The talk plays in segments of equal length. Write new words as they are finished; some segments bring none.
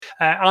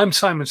I'm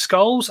Simon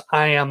Scholes.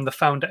 I am the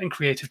founder and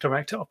creative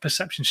director of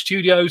Perception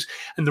Studios.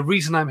 And the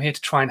reason I'm here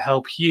to try and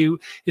help you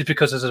is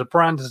because as a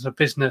brand, as a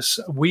business,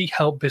 we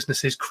help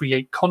businesses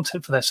create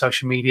content for their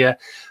social media,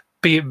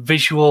 be it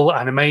visual,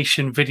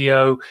 animation,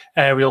 video,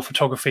 aerial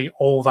photography,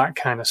 all that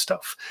kind of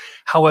stuff.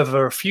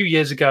 However, a few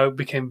years ago, it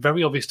became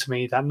very obvious to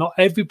me that not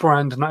every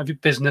brand and not every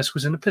business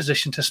was in a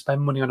position to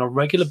spend money on a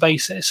regular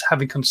basis,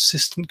 having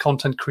consistent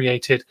content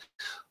created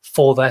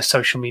for their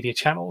social media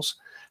channels.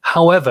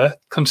 However,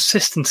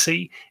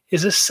 consistency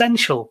is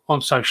essential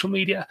on social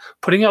media.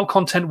 Putting out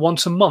content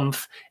once a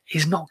month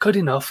is not good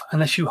enough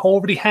unless you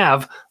already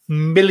have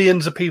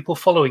millions of people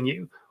following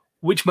you,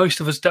 which most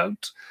of us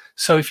don't.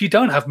 So if you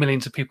don't have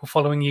millions of people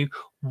following you,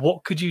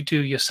 what could you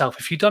do yourself?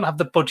 If you don't have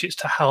the budgets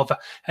to have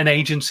an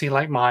agency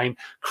like mine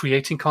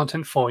creating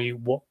content for you,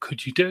 what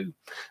could you do?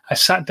 I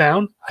sat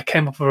down, I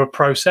came up with a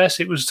process.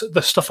 It was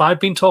the stuff I've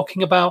been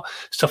talking about,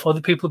 stuff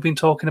other people have been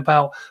talking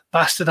about,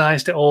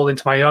 bastardized it all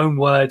into my own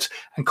words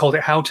and called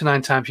it How to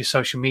 9 Times Your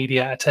Social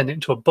Media. I turned it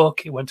into a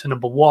book. It went to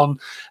 #1.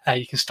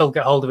 You can still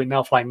get hold of it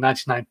now for like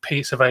 99p.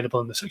 It's available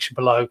in the section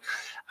below.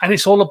 And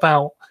it's all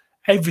about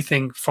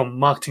everything from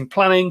marketing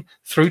planning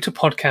through to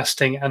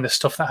podcasting and the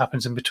stuff that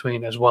happens in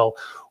between as well,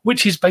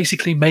 which is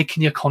basically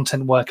making your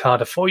content work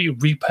harder for you,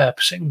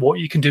 repurposing, what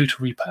you can do to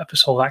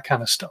repurpose, all that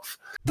kind of stuff.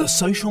 The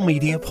Social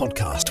Media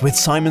Podcast with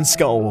Simon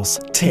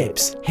Scholes.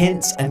 Tips,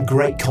 hints, and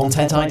great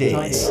content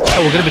ideas. What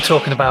we're going to be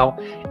talking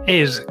about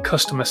is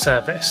customer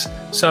service.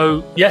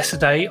 So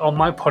yesterday on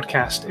my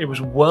podcast, it was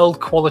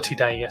World Quality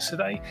Day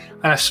yesterday,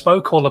 and I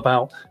spoke all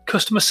about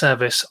customer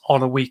service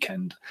on a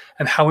weekend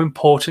and how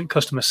important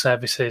customer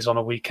service is on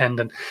a weekend.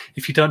 And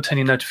if you don't turn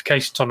your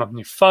notifications on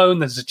your phone,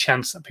 there's a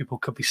chance that people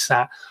could be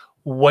sat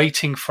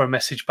waiting for a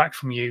message back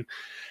from you,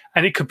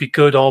 and it could be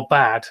good or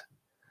bad.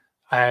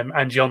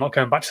 And you're not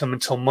going back to them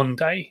until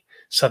Monday.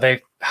 So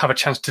they have a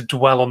chance to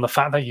dwell on the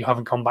fact that you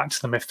haven't gone back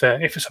to them if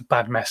it's a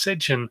bad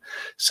message. And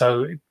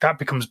so that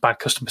becomes bad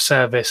customer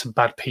service and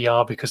bad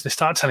PR because they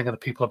start telling other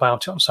people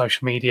about it on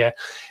social media.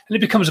 And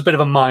it becomes a bit of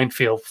a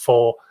minefield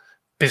for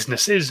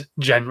businesses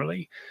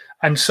generally.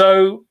 And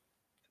so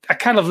I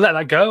kind of let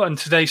that go. And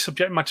today's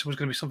subject matter was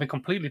going to be something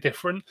completely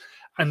different.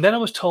 And then I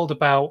was told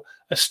about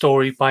a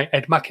story by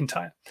Ed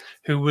McIntyre,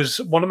 who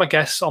was one of my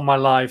guests on my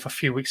live a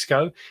few weeks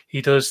ago.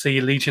 He does the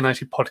Leeds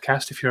United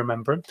podcast, if you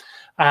remember him.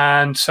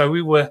 And so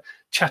we were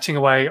chatting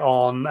away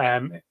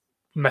on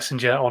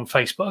Messenger on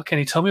Facebook. And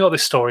he told me about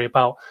this story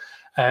about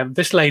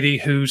this lady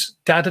whose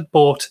dad had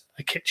bought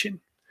a kitchen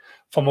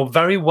from a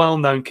very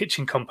well-known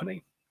kitchen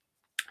company.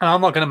 And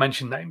I'm not going to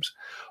mention names,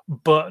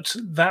 but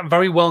that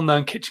very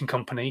well-known kitchen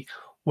company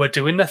were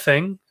doing their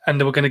thing and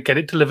they were going to get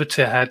it delivered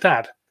to her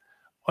dad.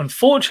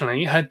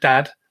 Unfortunately, her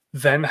dad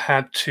then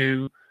had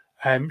to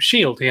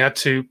shield. He had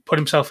to put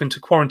himself into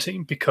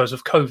quarantine because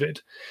of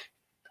COVID.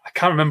 I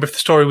can't remember if the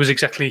story was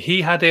exactly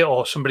he had it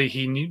or somebody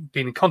he knew,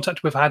 been in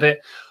contact with had it,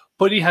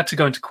 but he had to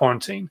go into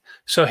quarantine.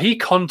 So he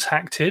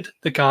contacted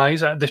the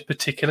guys at this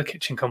particular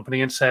kitchen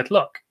company and said,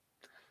 look,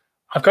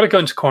 I've got to go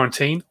into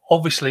quarantine.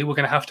 Obviously, we're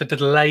going to have to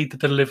delay the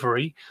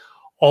delivery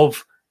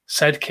of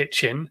said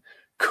kitchen.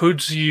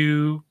 Could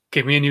you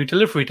give me a new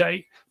delivery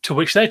date? To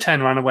which they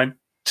turned around and went,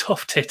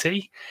 tough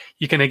titty,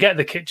 you're going to get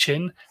the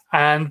kitchen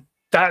and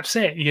that's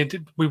it.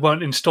 We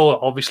won't install it,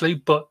 obviously,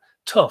 but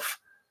tough.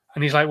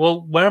 And he's like,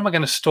 well, where am I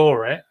going to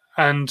store it?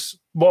 And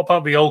what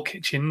about the old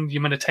kitchen?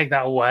 You're going to take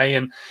that away?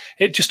 And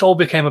it just all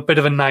became a bit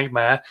of a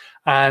nightmare.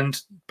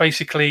 And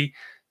basically,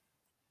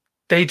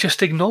 they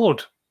just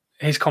ignored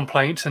his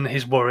complaints and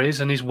his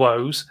worries and his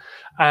woes.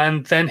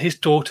 And then his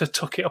daughter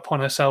took it upon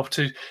herself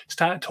to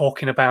start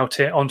talking about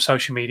it on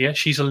social media.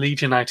 She's a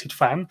Leeds United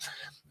fan.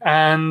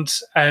 And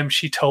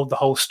she told the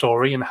whole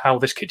story and how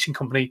this kitchen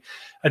company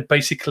had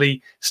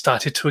basically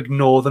started to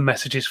ignore the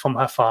messages from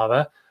her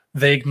father.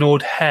 They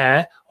ignored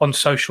her on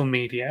social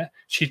media.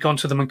 She'd gone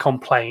to them and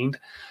complained.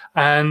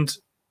 And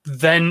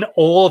then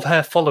all of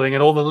her following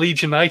and all the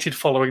Leeds United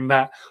following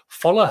that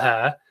follow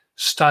her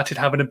started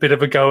having a bit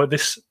of a go at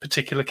this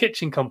particular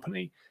kitchen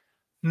company.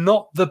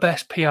 Not the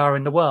best PR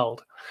in the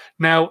world.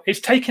 Now, it's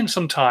taken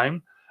some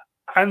time.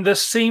 And there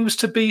seems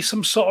to be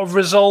some sort of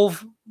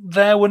resolve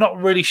there. We're not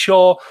really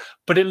sure,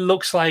 but it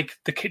looks like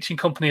the kitchen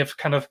company have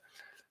kind of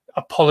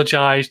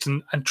apologized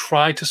and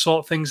tried to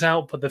sort things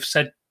out, but they've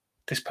said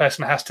this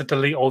person has to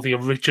delete all the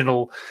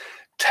original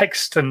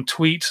text and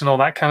tweets and all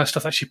that kind of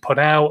stuff that she put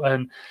out.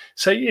 And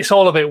so it's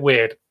all a bit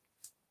weird,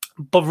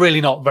 but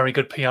really not very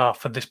good PR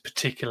for this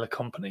particular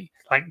company,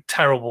 like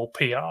terrible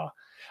PR.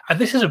 And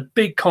this is a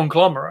big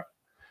conglomerate.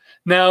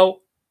 Now,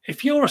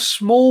 if you're a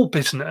small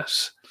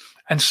business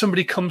and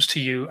somebody comes to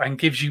you and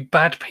gives you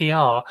bad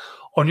PR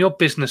on your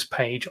business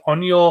page,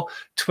 on your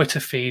Twitter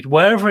feed,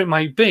 wherever it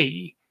might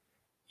be,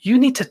 you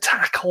need to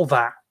tackle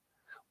that.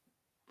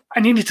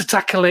 And you need to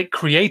tackle it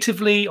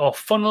creatively or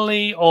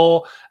funnily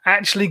or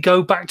actually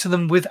go back to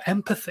them with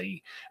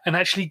empathy and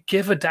actually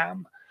give a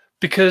damn.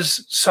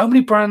 Because so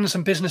many brands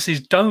and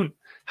businesses don't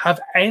have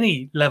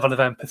any level of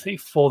empathy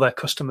for their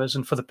customers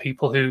and for the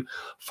people who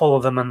follow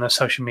them on their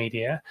social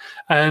media.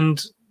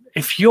 And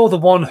if you're the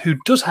one who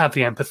does have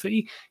the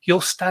empathy,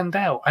 you'll stand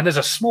out. And as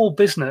a small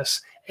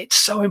business, it's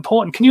so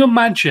important. Can you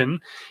imagine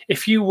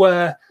if you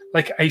were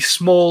like a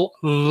small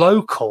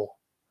local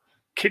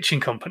kitchen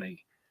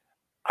company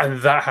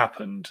and that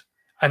happened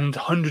and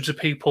hundreds of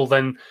people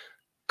then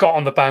got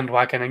on the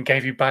bandwagon and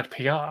gave you bad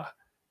PR?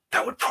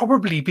 That would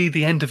probably be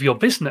the end of your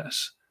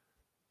business.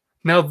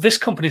 Now, this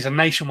company is a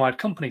nationwide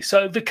company,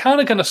 so they're kind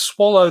of going to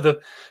swallow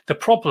the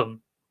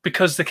problem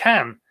because they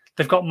can.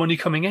 They've got money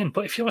coming in.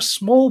 But if you're a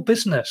small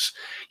business,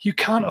 you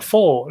can't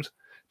afford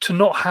to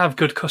not have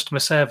good customer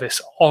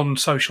service on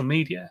social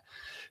media.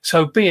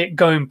 So be it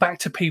going back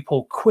to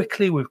people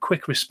quickly with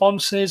quick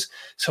responses.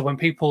 So when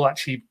people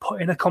actually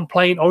put in a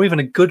complaint or even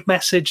a good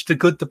message, the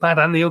good, the bad,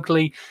 and the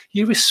ugly,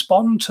 you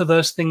respond to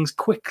those things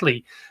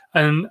quickly.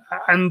 And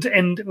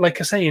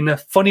like I say, in a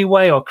funny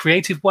way or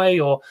creative way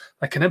or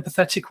like an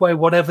empathetic way,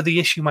 whatever the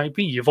issue might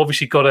be, you've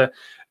obviously got to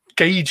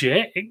gauge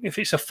it. If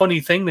it's a funny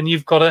thing, then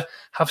you've got to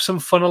have some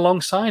fun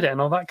alongside it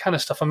and all that kind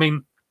of stuff. I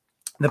mean,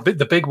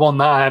 the big one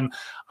that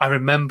I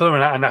remember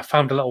and I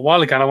found a little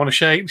while ago, and I want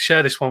to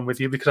share this one with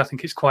you because I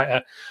think it's quite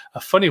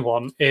a funny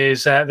one,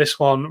 is this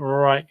one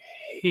right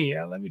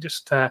here. Let me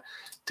just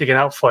dig it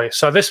out for you.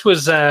 So this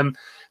was a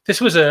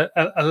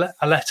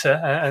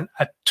letter,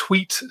 a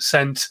tweet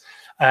sent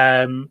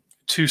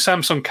to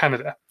Samsung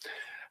Canada.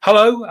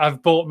 Hello,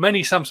 I've bought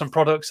many Samsung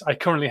products. I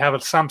currently have a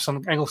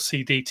Samsung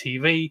LCD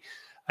TV,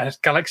 a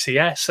Galaxy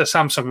S, a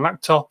Samsung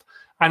laptop,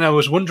 and I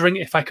was wondering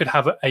if I could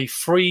have a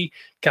free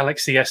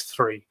Galaxy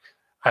S3.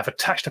 I've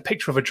attached a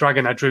picture of a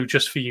dragon I drew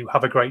just for you.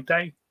 Have a great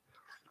day.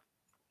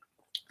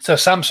 So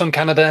Samsung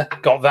Canada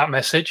got that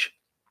message.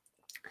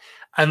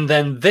 And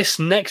then this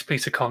next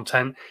piece of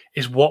content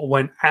is what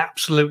went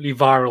absolutely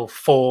viral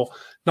for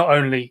not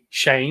only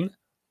Shane,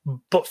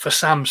 but for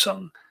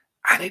Samsung.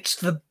 And it's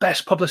the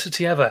best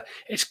publicity ever.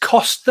 It's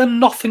cost them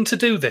nothing to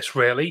do this,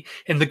 really,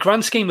 in the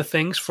grand scheme of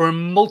things for a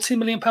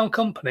multi-million-pound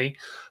company.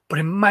 But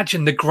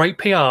imagine the great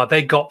PR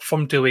they got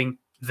from doing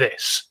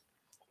this.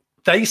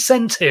 They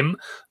sent him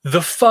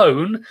the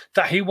phone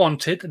that he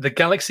wanted, the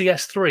Galaxy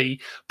S3.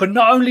 But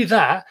not only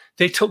that,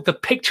 they took the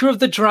picture of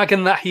the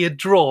dragon that he had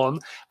drawn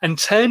and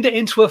turned it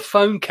into a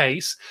phone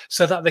case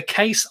so that the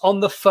case on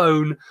the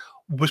phone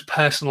was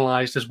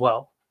personalized as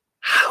well.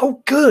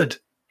 How good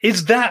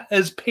is that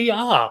as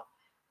PR?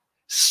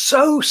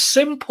 So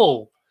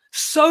simple.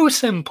 So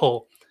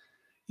simple.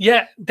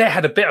 Yeah, they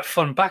had a bit of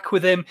fun back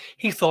with him.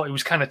 He thought he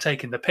was kind of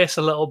taking the piss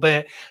a little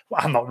bit.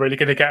 Well, I'm not really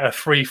going to get a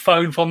free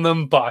phone from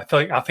them, but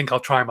I think I'll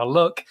try my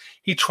luck.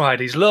 He tried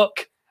his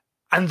luck,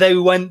 and they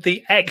went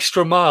the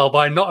extra mile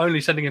by not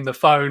only sending him the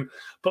phone,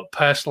 but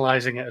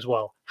personalizing it as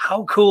well.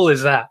 How cool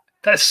is that?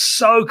 That's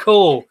so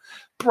cool.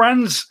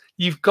 Brands,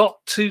 you've got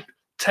to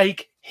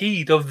take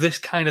heed of this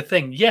kind of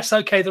thing. Yes,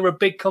 okay, they're a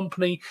big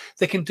company.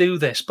 They can do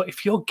this. But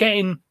if you're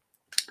getting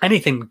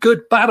anything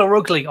good, bad, or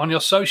ugly on your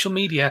social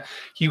media,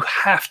 you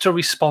have to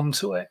respond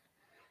to it.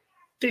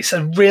 It's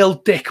a real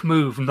dick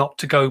move not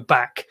to go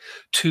back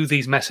to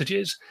these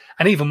messages.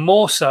 And even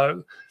more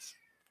so,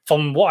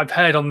 from what I've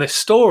heard on this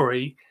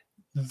story,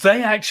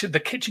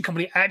 the kitchen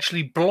company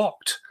actually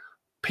blocked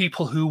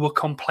people who were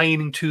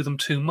complaining to them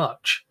too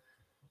much.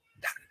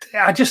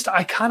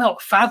 I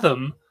cannot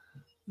fathom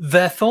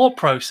their thought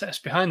process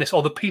behind this,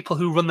 or the people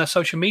who run their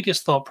social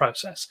media's thought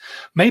process.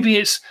 Maybe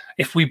it's,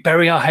 if we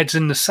bury our heads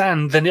in the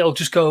sand, then it'll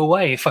just go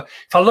away. If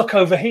I look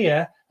over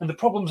here and the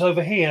problem's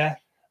over here,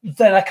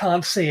 then I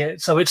can't see it.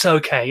 So it's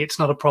okay. It's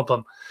not a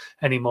problem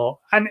anymore.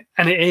 And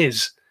it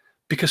is,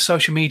 because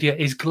social media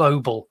is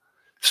global.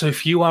 So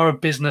if you are a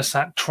business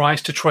that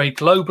tries to trade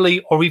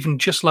globally or even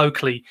just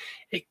locally,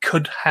 it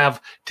could have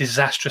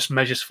disastrous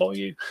measures for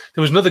you.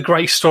 There was another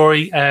great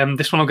story.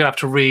 This one I'm going to have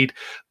to read,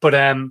 but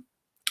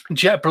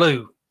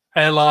JetBlue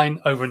airline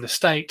over in the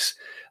States,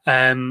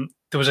 there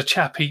was a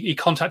chap, he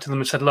contacted them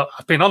and said, look,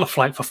 I've been on a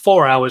flight for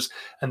 4 hours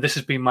and this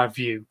has been my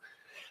view.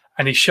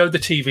 And he showed the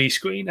TV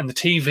screen and the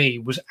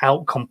TV was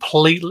out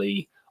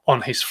completely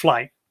on his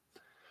flight.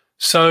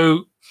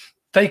 So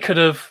they could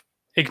have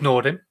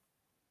ignored him.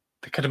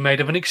 They could have made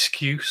him an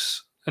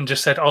excuse and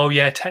just said, oh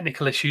yeah,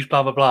 technical issues,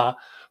 blah, blah, blah.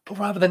 But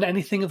rather than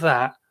anything of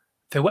that,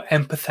 they were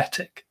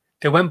empathetic.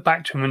 They went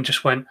back to him and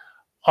just went,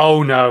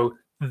 oh no,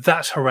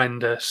 that's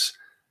horrendous.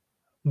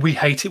 We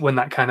hate it when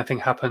that kind of thing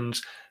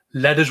happens.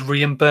 Let us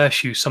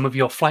reimburse you some of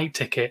your flight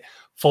ticket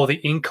for the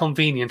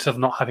inconvenience of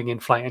not having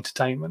in-flight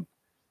entertainment.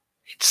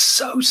 It's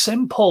so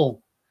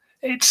simple.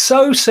 It's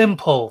so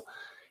simple.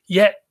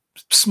 Yet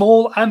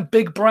small and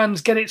big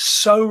brands get it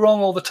so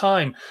wrong all the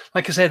time.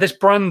 Like I say, this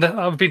brand that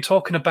I've been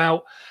talking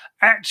about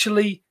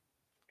actually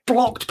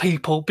blocked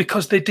people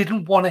because they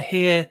didn't want to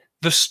hear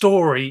the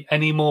story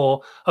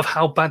anymore of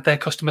how bad their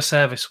customer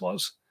service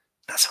was.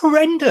 That's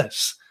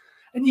horrendous.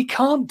 And you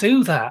can't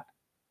do that.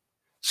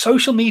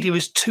 Social media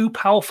is too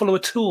powerful a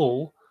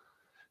tool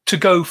to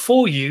go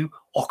for you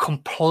or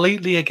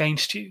completely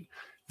against you.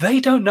 They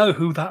don't know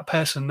who that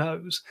person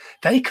knows.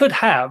 They could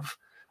have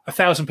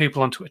 1,000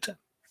 people on Twitter,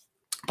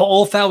 but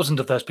all 1,000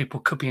 of those people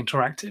could be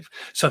interactive.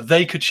 So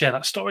they could share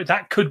that story.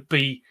 That could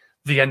be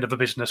the end of a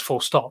business, full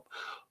stop.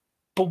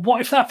 But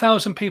what if that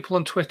 1,000 people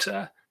on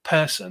Twitter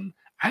person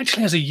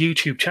actually has a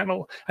YouTube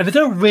channel and they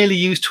don't really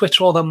use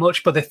Twitter all that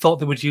much, but they thought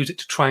they would use it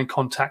to try and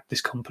contact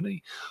this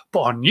company.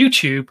 But on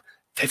YouTube,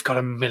 they've got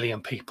 1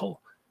 million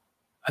people.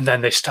 And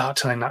then they start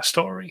telling that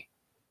story.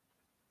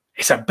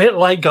 It's a bit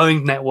like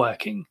going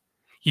networking.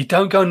 You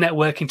don't go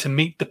networking to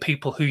meet the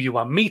people who you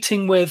are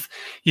meeting with.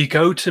 You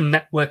go to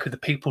network with the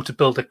people to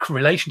build a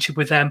relationship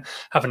with them,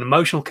 have an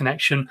emotional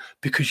connection,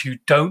 because you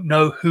don't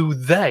know who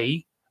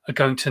they are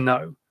going to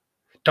know.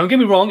 Don't get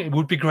me wrong, it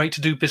would be great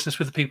to do business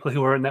with the people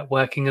who are at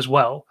networking as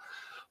well.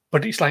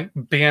 But it's like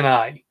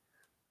BNI.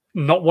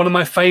 Not one of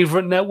my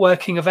favorite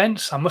networking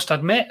events, I must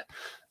admit.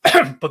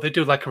 But they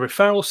do like a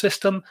referral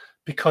system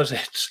because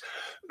it's,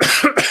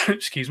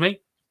 excuse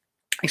me,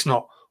 it's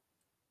not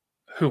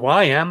who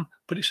I am,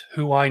 but it's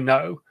who I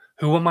know.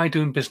 Who am I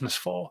doing business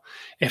for?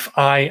 If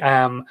I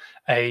am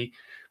a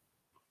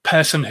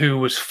person who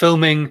was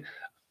filming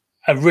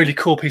a really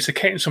cool piece of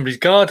kit in somebody's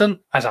garden,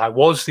 as I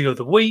was the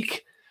other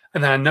week,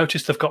 and then I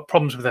noticed they've got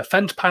problems with their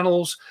fence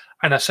panels,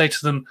 and I say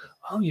to them,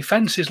 oh, your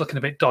fence is looking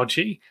a bit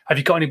dodgy. Have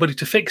you got anybody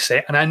to fix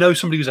it? And I know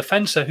somebody who's a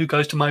fencer who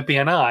goes to my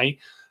BNI,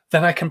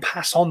 then I can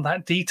pass on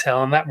that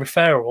detail and that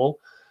referral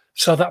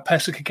so that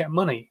person could get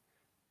money.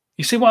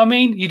 You see what I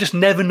mean? You just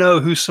never know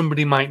who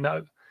somebody might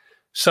know.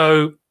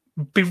 So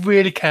be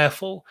really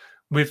careful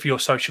with your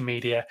social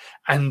media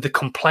and the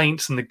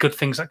complaints and the good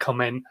things that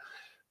come in.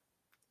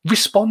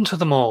 Respond to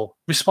them all.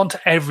 Respond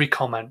to every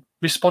comment.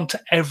 Respond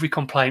to every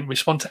complaint.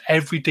 Respond to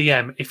every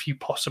DM if you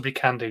possibly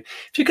can do.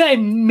 If you're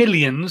getting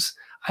millions,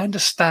 I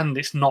understand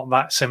it's not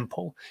that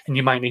simple and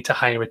you might need to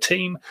hire a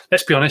team.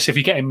 Let's be honest, if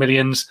you're getting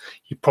millions,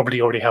 you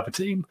probably already have a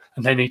team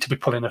and they need to be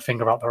pulling a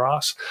finger out their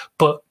ass.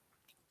 But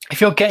if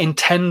you're getting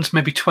tens,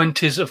 maybe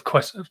 20s of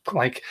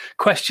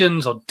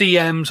questions or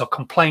DMs or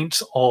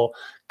complaints or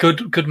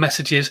good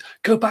messages,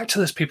 go back to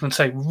those people and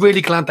say,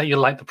 really glad that you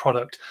like the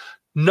product.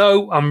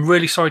 No, I'm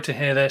really sorry to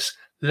hear this.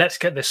 Let's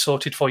get this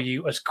sorted for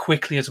you as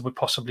quickly as we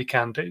possibly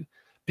can do,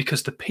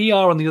 because the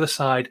PR on the other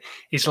side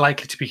is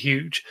likely to be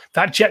huge.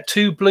 That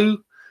JetBlue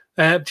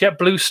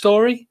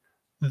story,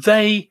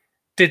 they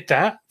did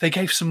that. They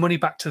gave some money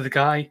back to the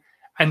guy,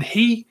 and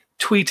he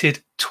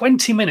tweeted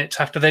 20 minutes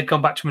after they'd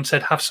gone back to him and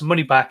said, have some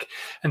money back,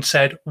 and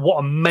said, what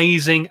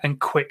amazing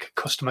and quick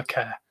customer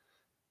care.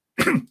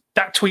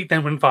 That tweet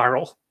then went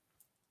viral,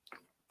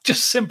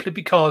 just simply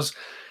because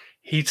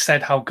he'd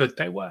said how good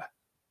they were.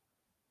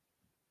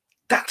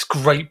 That's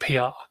great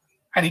PR,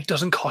 and it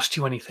doesn't cost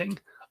you anything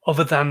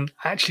other than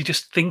actually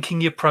just thinking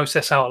your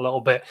process out a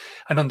little bit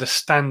and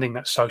understanding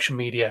that social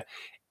media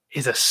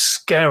is a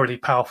scarily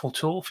powerful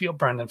tool for your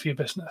brand and for your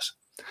business.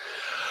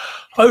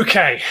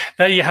 Okay,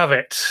 there you have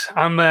it.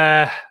 I'm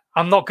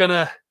not going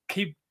to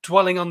keep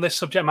dwelling on this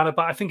subject matter,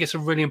 but I think it's a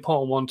really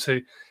important one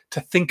to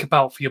think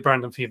about for your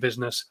brand and for your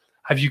business.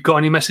 Have you got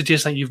any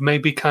messages that you've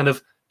maybe kind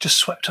of just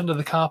swept under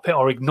the carpet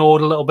or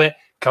ignored a little bit?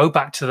 Go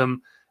back to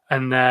them.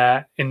 And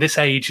in this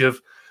age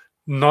of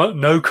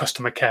no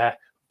customer care,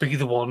 be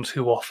the ones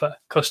who offer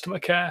customer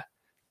care.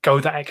 Go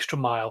that extra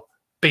mile.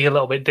 Be a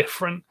little bit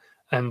different.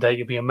 And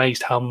you'll be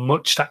amazed how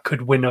much that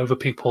could win over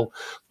people,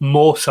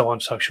 more so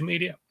on social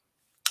media.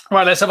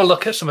 Right, let's have a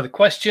look at some of the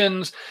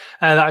questions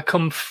that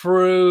come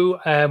through.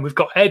 We've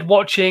got Ed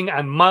watching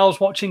and Miles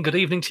watching. Good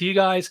evening to you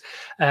guys.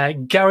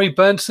 Gary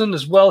Burnson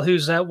as well,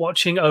 who's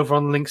watching over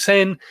on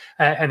LinkedIn,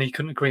 and he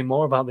couldn't agree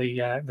more about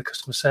the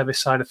customer service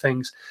side of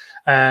things.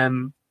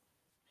 And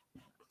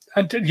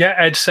yeah,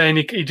 Ed's saying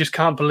he just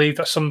can't believe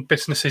that some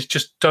businesses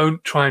just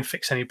don't try and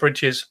fix any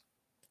bridges.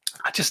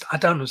 I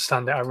don't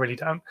understand it. I really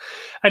don't.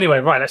 Anyway,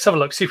 right, let's have a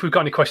look, see if we've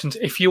got any questions.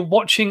 If you're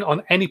watching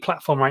on any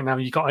platform right now,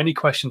 you've got any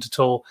questions at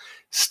all,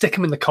 stick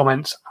them in the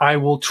comments. I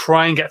will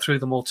try and get through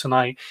them all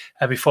tonight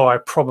before I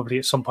probably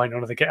at some point or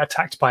another get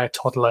attacked by a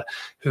toddler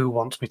who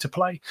wants me to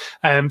play.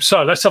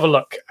 So let's have a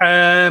look.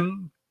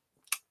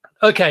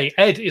 Okay,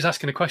 Ed is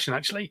asking a question,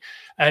 actually.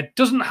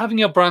 Doesn't having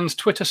your brand's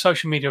Twitter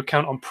social media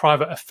account on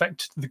private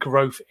affect the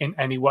growth in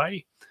any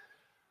way?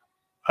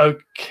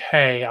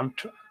 Okay, I'm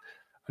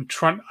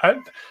trying.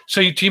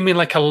 So do you mean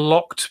like a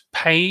locked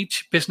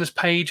page, business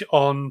page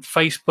on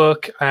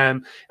Facebook?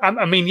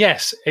 I mean,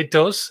 yes, it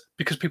does,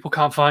 because people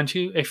can't find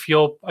you. If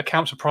your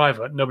accounts are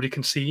private, nobody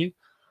can see you.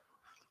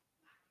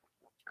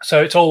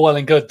 So it's all well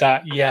and good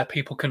that, yeah,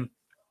 people can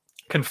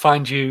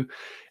find you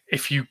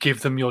if you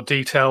give them your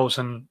details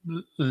and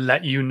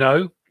let you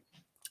know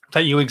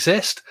that you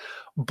exist.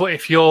 But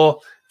if your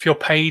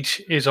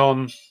page is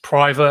on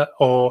private,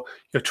 or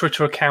your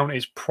Twitter account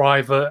is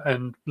private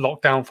and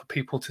locked down for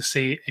people to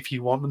see if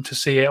you want them to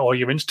see it, or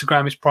your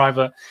Instagram is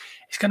private,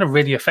 it's going to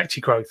really affect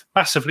your growth,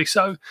 massively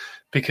so,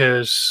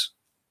 because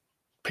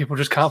people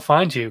just can't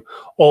find you.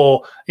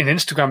 Or in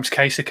Instagram's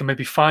case, they can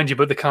maybe find you,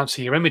 but they can't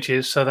see your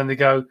images. So then they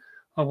go,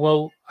 oh,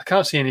 well, I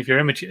can't see any of your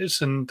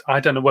images, and I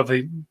don't know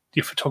whether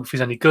your photography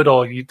is any good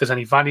or there's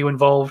any value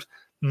involved.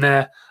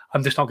 Nah,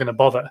 I'm just not going to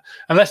bother.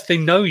 Unless they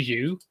know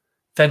you,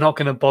 they're not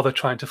going to bother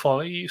trying to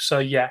follow you. So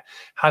yeah,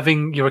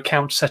 having your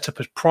account set up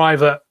as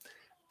private,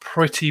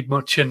 pretty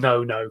much a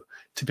no-no,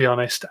 to be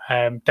honest.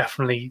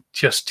 Definitely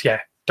just, yeah,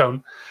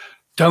 don't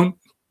don't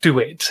do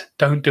it.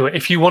 Don't do it.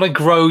 If you want to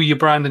grow your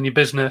brand and your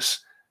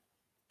business,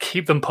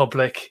 keep them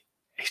public.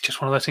 It's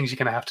just one of those things you're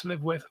going to have to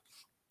live with.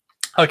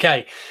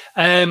 Okay.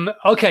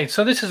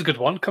 So this is a good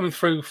one coming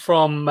through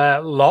from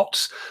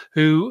Lots,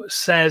 who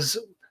says,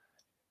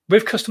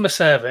 with customer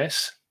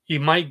service, you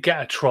might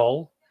get a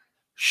troll.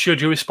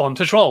 Should you respond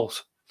to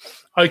trolls?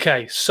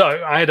 Okay,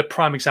 so I had a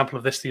prime example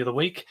of this the other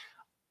week.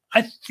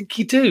 I think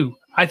you do.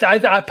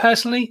 I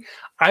personally,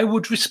 I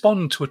would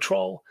respond to a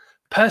troll.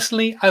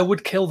 Personally, I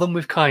would kill them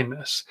with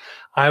kindness.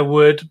 I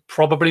would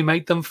probably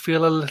make them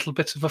feel a little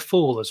bit of a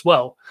fool as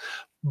well.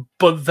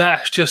 But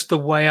that's just the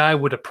way I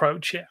would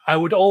approach it. I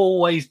would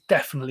always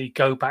definitely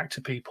go back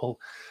to people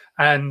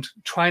and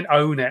try and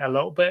own it a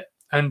little bit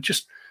and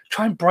just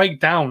try and break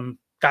down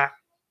that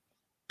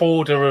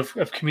border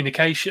of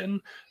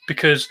communication,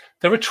 because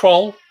they're a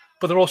troll,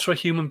 but they're also a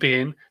human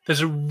being.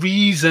 There's a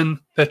reason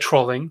they're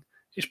trolling.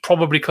 It's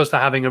probably because they're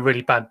having a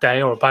really bad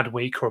day or a bad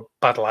week or a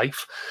bad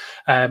life.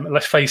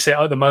 Let's face it,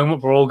 at the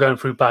moment, we're all going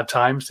through bad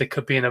times. They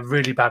could be in a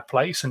really bad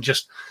place and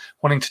just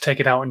wanting to take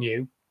it out on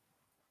you.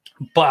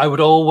 But I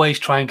would always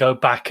try and go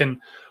back and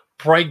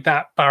break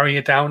that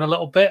barrier down a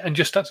little bit and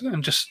just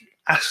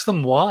ask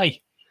them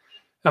why.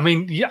 I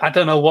mean, I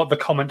don't know what the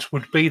comments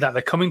would be that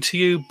they're coming to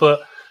you,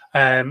 but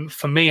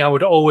for me, I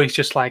would always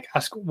just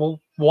ask,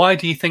 well, why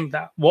do you think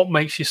that? What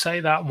makes you say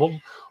that?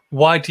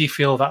 Why do you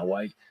feel that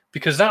way?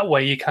 Because that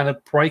way you're kind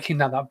of breaking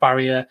down that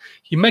barrier.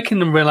 You're making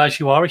them realize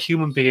you are a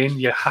human being.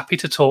 You're happy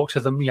to talk to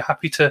them. You're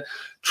happy to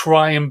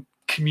try and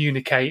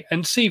communicate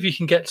and see if you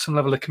can get some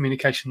level of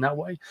communication that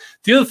way.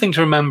 The other thing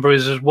to remember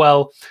is as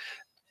well,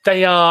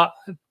 they are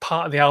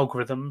part of the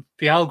algorithm.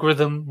 The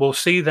algorithm will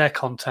see their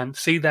content,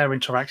 see their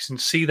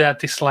interactions, see their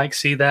dislikes,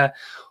 see their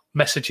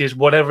messages,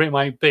 whatever it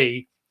might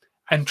be,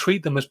 and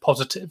treat them as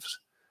positives,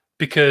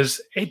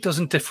 because it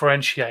doesn't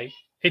differentiate.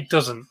 It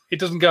doesn't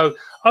go,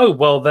 oh,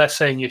 well, they're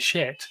saying you're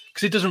shit,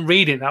 because it doesn't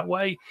read it that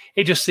way.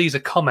 It just sees a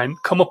comment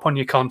come up on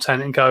your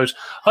content and goes,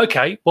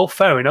 okay, well,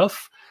 fair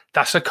enough.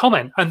 That's a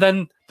comment. And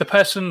then the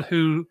person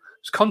whose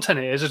content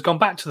it is has gone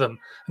back to them,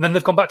 and then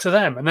they've gone back to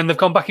them, and then they've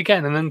gone back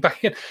again, and then back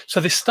again.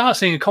 So they start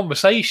seeing a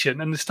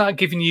conversation, and they start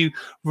giving you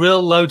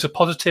real loads of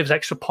positives,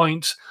 extra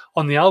points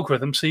on the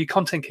algorithm. So your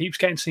content keeps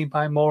getting seen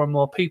by more and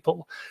more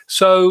people.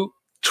 So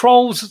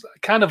trolls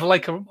kind of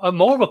like a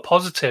more of a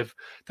positive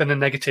than a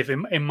negative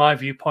in my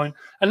viewpoint,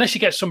 unless you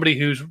get somebody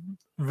who's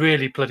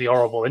really bloody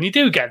horrible. And you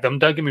do get them,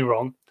 don't get me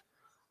wrong.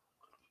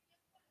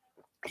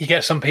 You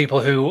get some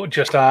people who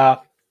just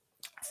are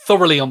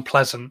thoroughly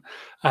unpleasant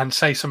and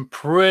say some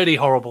pretty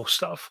horrible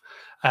stuff.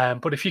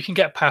 But if you can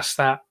get past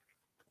that,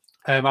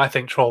 I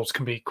think trolls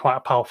can be quite a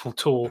powerful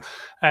tool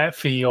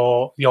for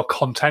your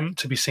content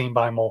to be seen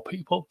by more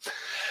people.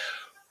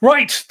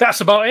 Right,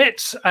 that's about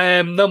it.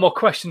 No more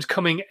questions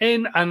coming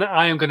in, and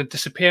I am going to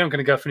disappear. I'm going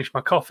to go finish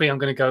my coffee. I'm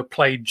going to go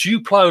play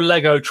Duplo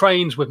Lego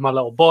Trains with my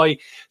little boy.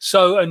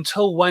 So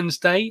until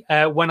Wednesday,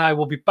 when I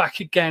will be back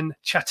again,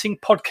 chatting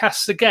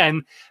podcasts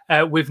again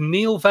with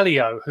Neil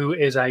Velio, who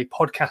is a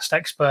podcast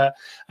expert.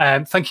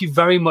 Thank you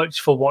very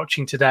much for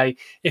watching today.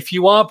 If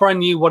you are brand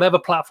new, whatever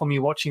platform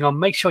you're watching on,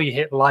 make sure you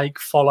hit like,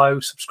 follow,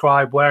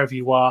 subscribe, wherever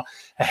you are.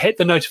 Hit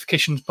the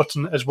notifications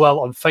button as well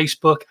on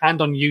Facebook and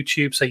on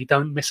YouTube so you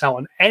don't miss out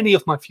on any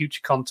of my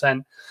future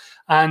content.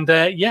 And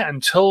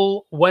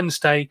until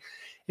Wednesday,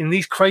 in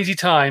these crazy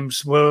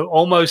times, we're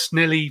almost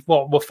nearly,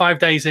 we're 5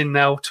 days in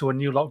now to a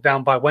new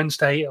lockdown. By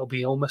Wednesday, it'll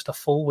be almost a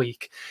full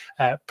week.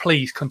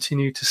 Please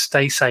continue to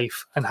stay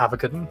safe and have a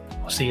good one.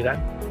 I'll see you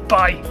then.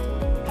 Bye.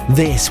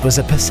 This was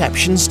a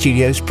Perception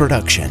Studios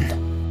production.